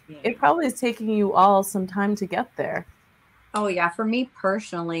it probably is taking you all some time to get there. Oh yeah. For me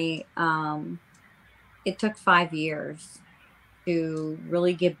personally, it took 5 years to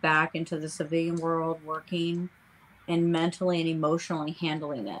really get back into the civilian world, working and mentally and emotionally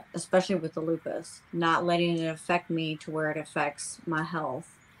handling it, especially with the lupus, not letting it affect me to where it affects my health.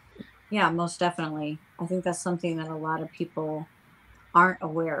 Yeah, most definitely. I think that's something that a lot of people aren't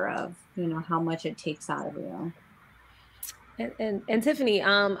aware of, you know, how much it takes out of you. And Tiffany,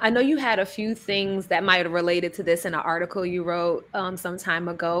 I know you had a few things that might have related to this in an article you wrote some time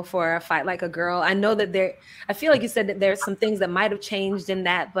ago for A Fight Like a Girl. I know that I feel like you said that there's some things that might have changed in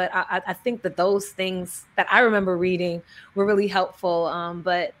that, but I think that those things that I remember reading were really helpful.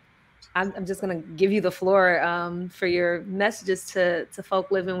 But I'm just going to give you the floor for your messages to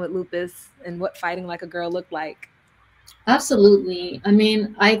folk living with lupus and what fighting like a girl looked like. Absolutely. I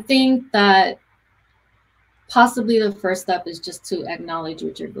mean, I think that possibly the first step is just to acknowledge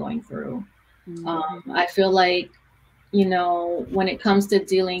what you're going through. I feel like, you know, when it comes to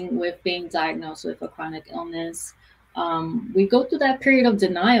dealing with being diagnosed with a chronic illness, we go through that period of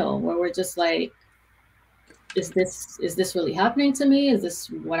denial where we're just like, is this really happening to me? Is this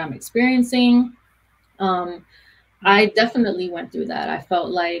what I'm experiencing? I definitely went through that. I felt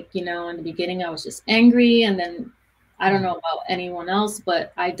like, you know, in the beginning I was just angry, and then I don't know about anyone else,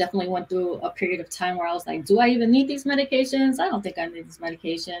 but I definitely went through a period of time where I was like, do I even need these medications? I don't think I need this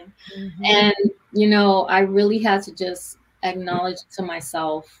medication. And, you know, I really had to just acknowledge to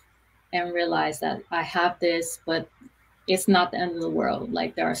myself and realize that I have this, but it's not the end of the world.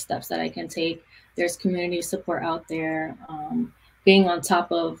 Like, there are steps that I can take. There's community support out there. Being on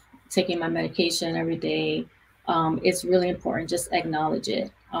top of taking my medication every day. It's really important. Just acknowledge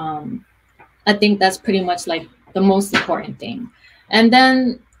it. I think that's pretty much like the most important thing. And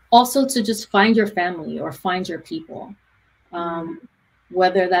then also to just find your family or find your people,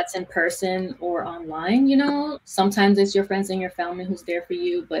 whether that's in person or online. You know, sometimes it's your friends and your family who's there for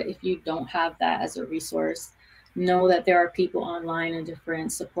you. But if you don't have that as a resource, know that there are people online in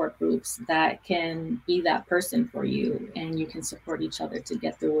different support groups that can be that person for you, and you can support each other to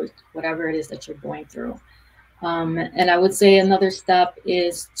get through whatever it is that you're going through. And I would say another step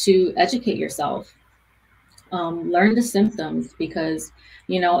is to educate yourself. Learn the symptoms, because,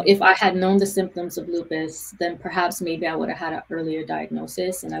 you know, if I had known the symptoms of lupus, then perhaps maybe I would have had an earlier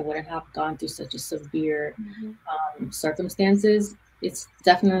diagnosis and I wouldn't have gone through such a severe circumstances. It's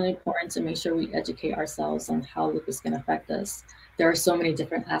definitely important to make sure we educate ourselves on how lupus can affect us. There are so many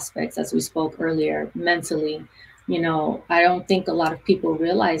different aspects, as we spoke earlier, mentally. You know, I don't think a lot of people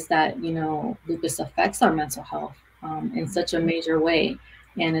realize that, you know, lupus affects our mental health in such a major way.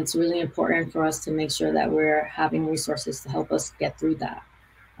 And it's really important for us to make sure that we're having resources to help us get through that.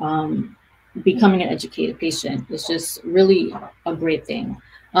 Becoming an educated patient is just really a great thing.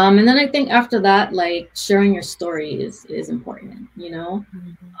 And then I think after that, like sharing your story is important, you know.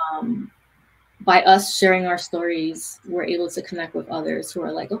 By us sharing our stories, we're able to connect with others who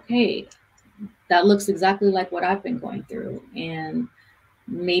are like, okay, that looks exactly like what I've been going through. And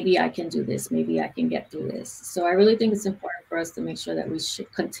maybe I can do this, maybe I can get through this. So I really think it's important for us to make sure that we should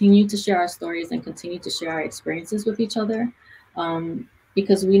continue to share our stories and continue to share our experiences with each other,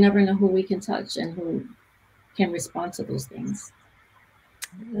 because we never know who we can touch and who can respond to those things.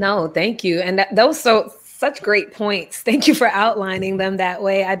 No, thank you. And those so such great points. Thank you for outlining them that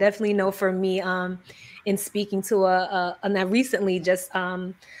way. I definitely know for me, in speaking to and I recently just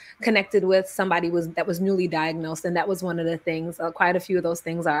connected with somebody that was newly diagnosed, and that was one of the things. Quite a few of those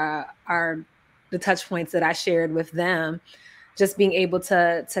things are the touch points that I shared with them. Just being able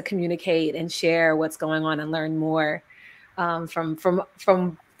to communicate and share what's going on and learn more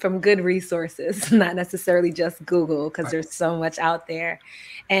from good resources, not necessarily just Google, because there's so much out there.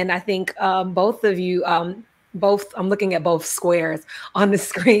 And I think both of you, I'm looking at both squares on the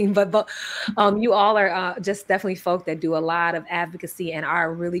screen, but you all are just definitely folk that do a lot of advocacy and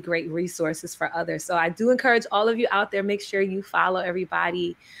are really great resources for others. So I do encourage all of you out there, make sure you follow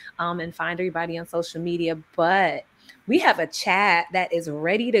everybody and find everybody on social media. But we have a chat that is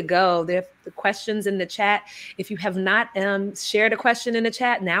ready to go. There are the questions in the chat. If you have not shared a question in the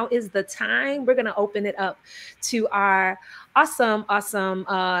chat, now is the time. We're going to open it up to our awesome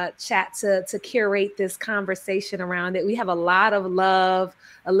chat to curate this conversation around it. We have a lot of love.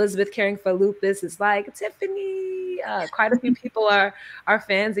 Elizabeth caring for lupus is like, Tiffany. Quite a few people are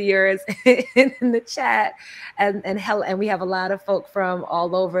fans of yours in the chat, and we have a lot of folk from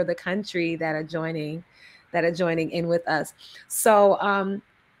all over the country that are joining in with us. So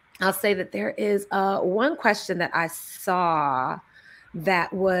I'll say that there is one question that I saw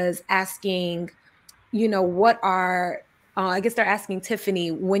that was asking, you know, what are, I guess they're asking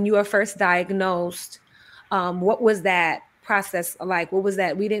Tiffany, when you were first diagnosed, what was that process like? What was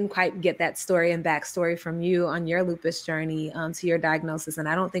that? We didn't quite get that story and backstory from you on your lupus journey to your diagnosis. And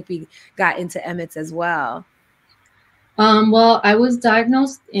I don't think we got into Emmett's as well. Well, I was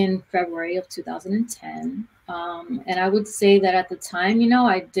diagnosed in February of 2010. And I would say that at the time, you know,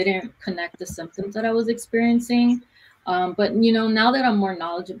 I didn't connect the symptoms that I was experiencing. But, you know, now that I'm more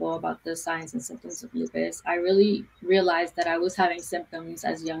knowledgeable about the signs and symptoms of lupus, I really realized that I was having symptoms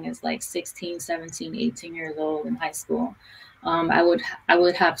as young as like 16, 17, 18 years old in high school. I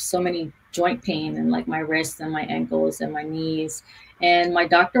would have so many joint pain in like my wrists and my ankles and my knees. And my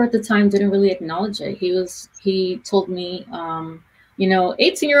doctor at the time didn't really acknowledge it. He told me, you know,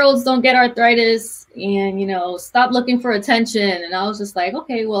 18-year-olds don't get arthritis, and, you know, stop looking for attention. And I was just like,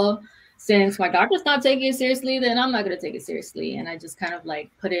 okay, well, since my doctor's not taking it seriously, then I'm not going to take it seriously. And I just kind of like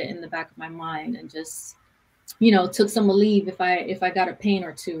put it in the back of my mind and just, you know, took some leave if I got a pain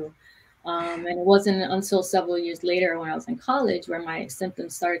or two. And it wasn't until several years later when I was in college where my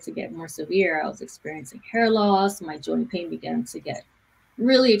symptoms started to get more severe. I was experiencing hair loss. My joint pain began to get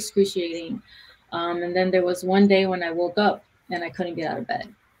really excruciating. And then there was one day when I woke up and I couldn't get out of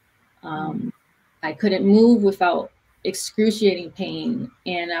bed. I couldn't move without excruciating pain,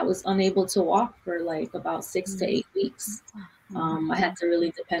 and I was unable to walk for like about 6 to 8 weeks. I had to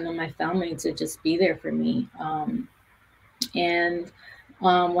really depend on my family to just be there for me. And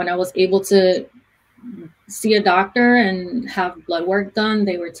when I was able to see a doctor and have blood work done,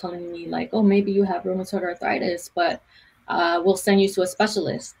 they were telling me like, oh, maybe you have rheumatoid arthritis, but we'll send you to a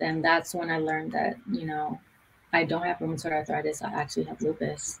specialist. And that's when I learned that, you know, I don't have rheumatoid arthritis. I actually have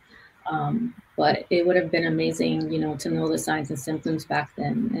lupus. But it would have been amazing, you know, to know the signs and symptoms back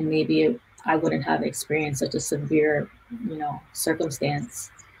then, and maybe I wouldn't have experienced such a severe, you know, circumstance.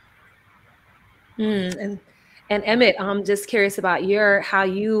 And Emmett, I'm just curious about your how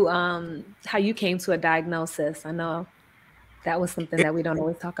you came to a diagnosis. I know that was something that we don't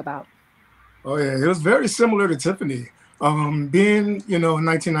always talk about. Oh yeah, it was very similar to Tiffany. Being, you know, in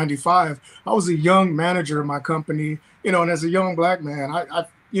 1995, I was a young manager in my company, you know, and as a young black man, I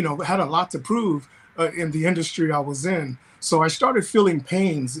you know, had a lot to prove in the industry I was in. So I started feeling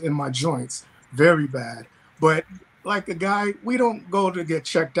pains in my joints, very bad. But like a guy, we don't go to get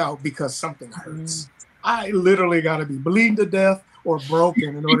checked out because something hurts. I literally got to be bleeding to death or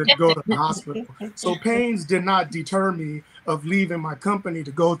broken in order to go to the hospital. So pains did not deter me of leaving my company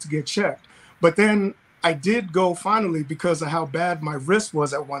to go to get checked. But then I did go finally because of how bad my wrist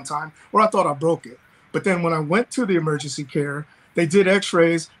was at one time, where I thought I broke it. But then when I went to the emergency care, they did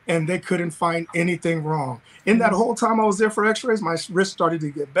x-rays and they couldn't find anything wrong. In that whole time I was there for x-rays, my wrist started to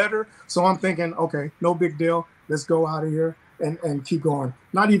get better. So I'm thinking, okay, no big deal. Let's go out of here and keep going.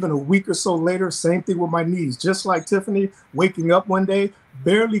 Not even a week or so later, same thing with my knees. Just like Tiffany, waking up one day,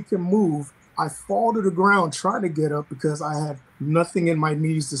 barely can move. I fall to the ground trying to get up because I had nothing in my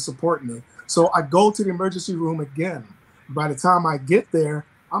knees to support me. So I go to the emergency room again. By the time I get there,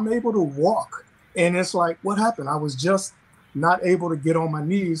 I'm able to walk. And it's like, what happened? I was just not able to get on my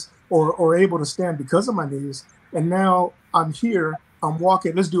knees or able to stand because of my knees. And now I'm here, I'm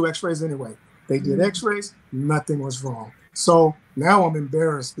walking. Let's do x-rays anyway. They did x-rays, nothing was wrong. So now I'm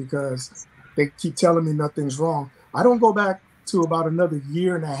embarrassed because they keep telling me nothing's wrong. I don't go back to about another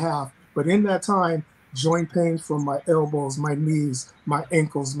year and a half, but in that time, joint pain from my elbows, my knees, my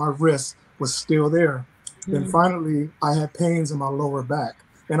ankles, my wrists was still there. Then finally, I had pains in my lower back.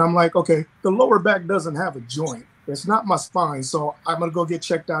 And I'm like, okay, the lower back doesn't have a joint. It's not my spine. So I'm going to go get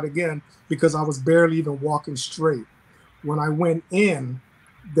checked out again because I was barely even walking straight. When I went in,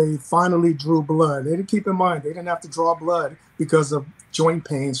 they finally drew blood. They didn't keep in mind, they didn't have to draw blood because of joint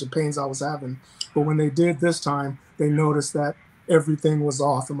pains, the pains I was having. But when they did this time, they noticed that everything was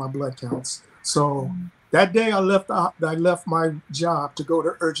off in my blood counts. So that day I left my job to go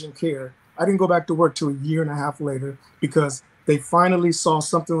to urgent care. I didn't go back to work till a year and a half later because they finally saw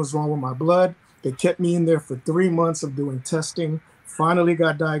something was wrong with my blood. They kept me in there for 3 months of doing testing. Finally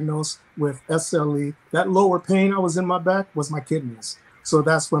got diagnosed with SLE. That lower pain I was in my back was my kidneys. So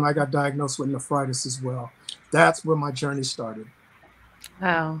that's when I got diagnosed with nephritis as well. That's where my journey started.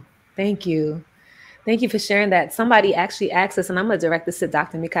 Wow. Thank you. Thank you for sharing that. Somebody actually asked us, and I'm going to direct this to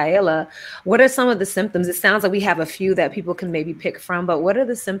Dr. Michaela. What are some of the symptoms? It sounds like we have a few that people can maybe pick from, but what are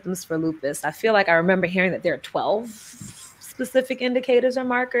the symptoms for lupus? I feel like I remember hearing that there are 12 specific indicators or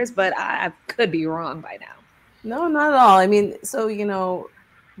markers, but I could be wrong by now. No, not at all. I mean, so, you know,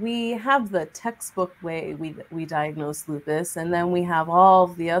 we have the textbook way we diagnose lupus, and then we have all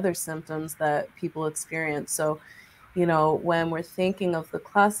the other symptoms that people experience. So, you know, when we're thinking of the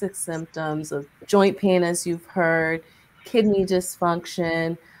classic symptoms of joint pain, as you've heard, kidney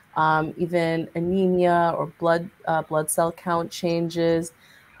dysfunction, even anemia or blood cell count changes,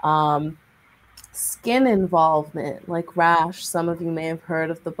 skin involvement like rash. Some of you may have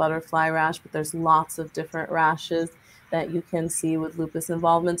heard of the butterfly rash, but there's lots of different rashes that you can see with lupus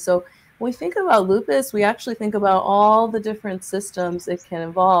involvement. So when we think about lupus, we actually think about all the different systems it can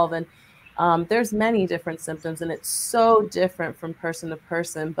involve. And there's many different symptoms, and it's so different from person to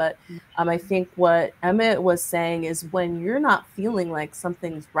person. But I think what Emmett was saying is when you're not feeling like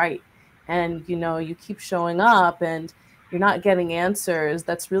something's right and, you know, you keep showing up and you're not getting answers,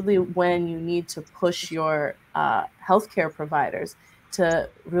 that's really when you need to push your healthcare providers to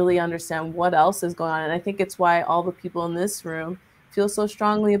really understand what else is going on. And I think it's why all the people in this room feel so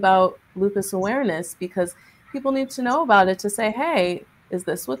strongly about lupus awareness, because people need to know about it to say, hey, is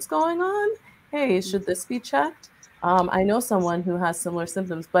this what's going on? Hey, should this be checked? I know someone who has similar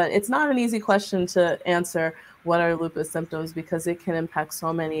symptoms, but it's not an easy question to answer. What are lupus symptoms? Because it can impact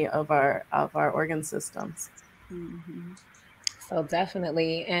so many of our organ systems. So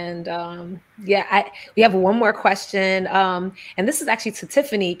definitely. And we have one more question. And this is actually to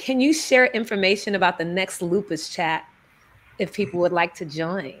Tiffany. Can you share information about the next lupus chat if people would like to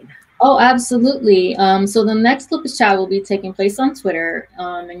join? Oh, absolutely. So the next Lupus Chat will be taking place on Twitter,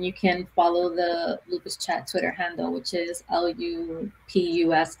 and you can follow the Lupus Chat Twitter handle, which is LUPUS_CHAT.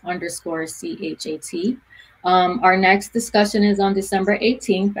 Our next discussion is on December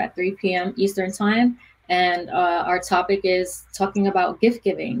 18th at 3 p.m. Eastern Time, and our topic is talking about gift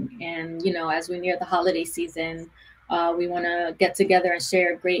giving. And, you know, as we near the holiday season, We want to get together and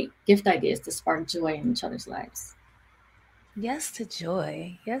share great gift ideas to spark joy in each other's lives. Yes to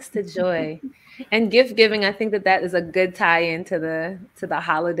joy. Yes to joy. And gift giving, I think that is a good tie into the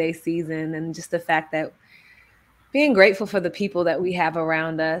holiday season, and just the fact that being grateful for the people that we have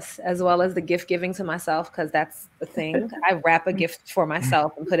around us, as well as the gift giving to myself, because that's the thing. I wrap a gift for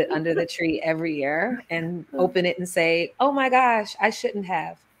myself and put it under the tree every year and open it and say, oh my gosh, I shouldn't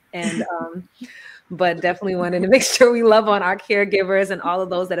have. And but definitely wanted to make sure we love on our caregivers and all of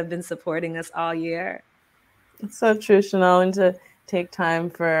those that have been supporting us all year. It's so true, Chanel, and to take time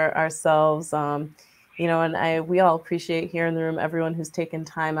for ourselves. And we all appreciate here in the room everyone who's taken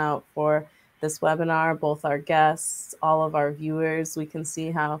time out for this webinar, both our guests, all of our viewers. We can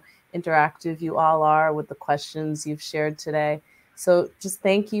see how interactive you all are with the questions you've shared today. So just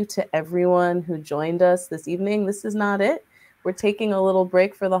thank you to everyone who joined us this evening. This is not it. We're taking a little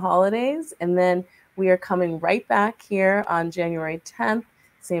break for the holidays, and then we are coming right back here on January 10th,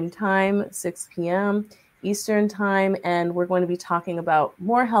 same time, 6 p.m. Eastern time, and we're going to be talking about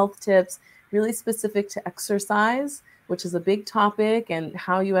more health tips, really specific to exercise, which is a big topic, and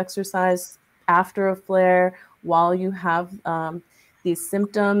how you exercise after a flare while you have these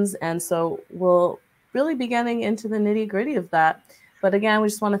symptoms. And so we'll really be getting into the nitty-gritty of that. But again, we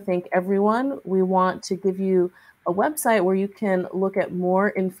just want to thank everyone. We want to give you a website where you can look at more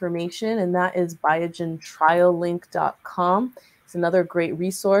information, and that is biogentriallink.com. It's another great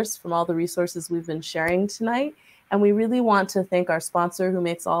resource from all the resources we've been sharing tonight. And we really want to thank our sponsor who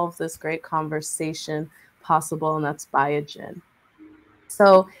makes all of this great conversation possible, and that's Biogen.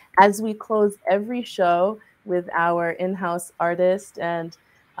 So as we close every show with our in-house artist and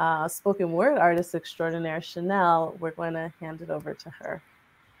spoken word artist extraordinaire, Chanel, we're going to hand it over to her.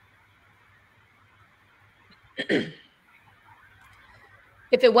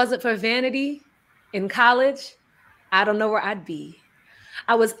 If it wasn't for vanity in college, I don't know where I'd be.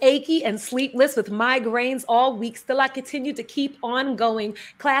 I was achy and sleepless with migraines all week. Still, I continued to keep on going.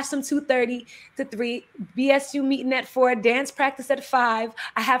 Class from 2:30 to 3, BSU meeting at 4, dance practice at 5.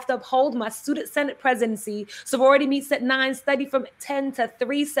 I have to uphold my student senate presidency. Sorority meets at 9, study from 10 to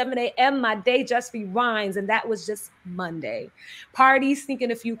 3, 7 a.m. My day just rewinds, and that was just Monday. Parties,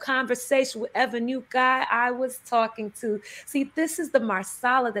 sneaking a few conversations with every new guy I was talking to. See, this is the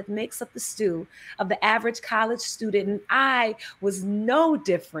marsala that makes up the stew of the average college student, and I was no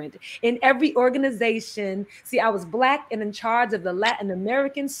different in every organization. See, I was Black and in charge of the Latin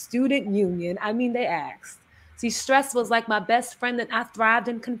American Student Union. I mean, they asked. See, stress was like my best friend, and I thrived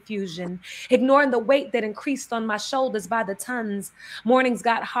in confusion, ignoring the weight that increased on my shoulders by the tons. Mornings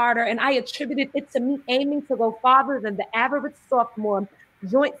got harder, and I attributed it to me aiming to go farther than the average sophomore.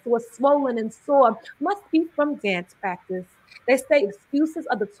 Joints were swollen and sore, must be from dance practice. They say excuses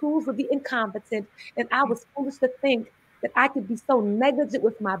are the tools of the incompetent, and I was foolish to think that I could be so negligent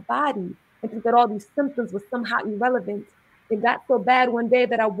with my body and think that all these symptoms were somehow irrelevant. It got so bad one day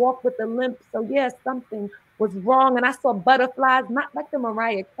that I walked with a limp. So yes, something was wrong. And I saw butterflies, not like the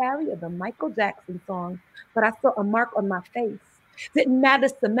Mariah Carey or the Michael Jackson song, but I saw a mark on my face. Didn't matter,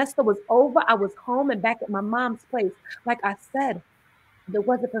 semester was over. I was home and back at my mom's place. Like I said, if it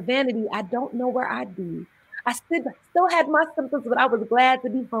wasn't for vanity, I don't know where I'd be. I still had my symptoms, but I was glad to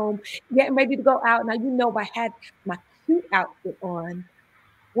be home, getting ready to go out. Now, you know, I had my cute outfit on,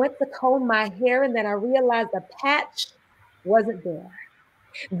 went to comb my hair, and then I realized the patch wasn't there.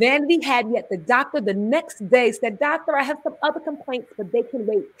 Vanity had me at the doctor the next day, said, Doctor, I have some other complaints, but they can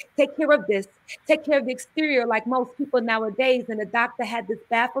wait. Take care of this. Take care of the exterior like most people nowadays. And the doctor had this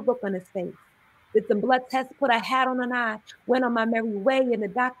baffled look on his face. Did some blood tests, put a hat on an eye, went on my merry way. And the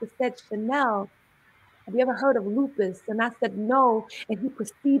doctor said, Chanel, have you ever heard of lupus? And I said, no. And he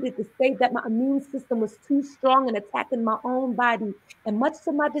proceeded to say that my immune system was too strong and attacking my own body. And much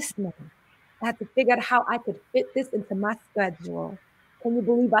to my dismay, I had to figure out how I could fit this into my schedule. Can you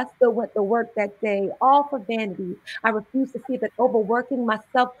believe I still went to work that day, all for vanity? I refused to see that overworking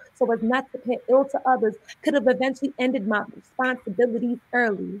myself so as not to pay ill to others could have eventually ended my responsibilities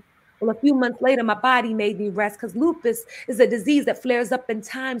early. Well, a few months later, my body made me rest because lupus is a disease that flares up in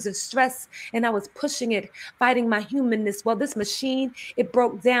times of stress, and I was pushing it, fighting my humanness. Well, this machine, it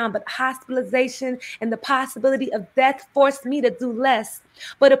broke down, but hospitalization and the possibility of death forced me to do less.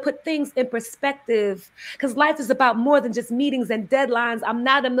 but to put things in perspective, because life is about more than just meetings and deadlines. I'm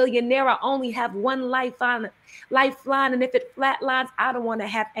not a millionaire. I only have one lifeline, and if it flatlines, I don't want to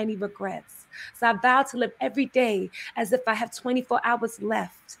have any regrets. So I vow to live every day as if I have 24 hours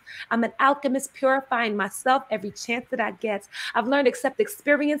left. I'm an alchemist purifying myself every chance that I get. I've learned to accept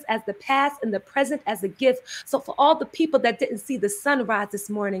experience as the past and the present as a gift. So for all the people that didn't see the sunrise this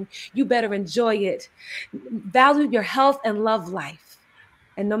morning, you better enjoy it. Value your health and love life.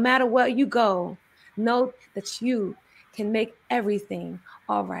 And no matter where you go, know that you can make everything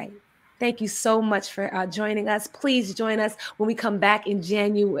all right. Thank you so much for joining us. Please join us when we come back in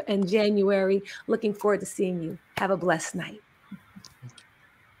January. Looking forward to seeing you. Have a blessed night.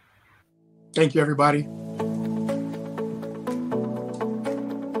 Thank you, everybody.